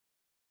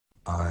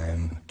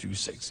I'm too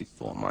sexy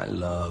for my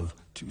love,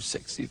 too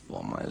sexy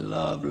for my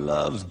love,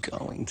 love's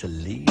going to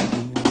leave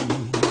me.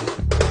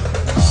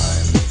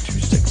 I'm too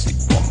sexy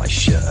for my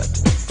shirt,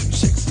 too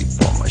sexy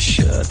for my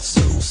shirt,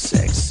 so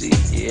sexy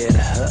it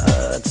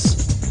hurts.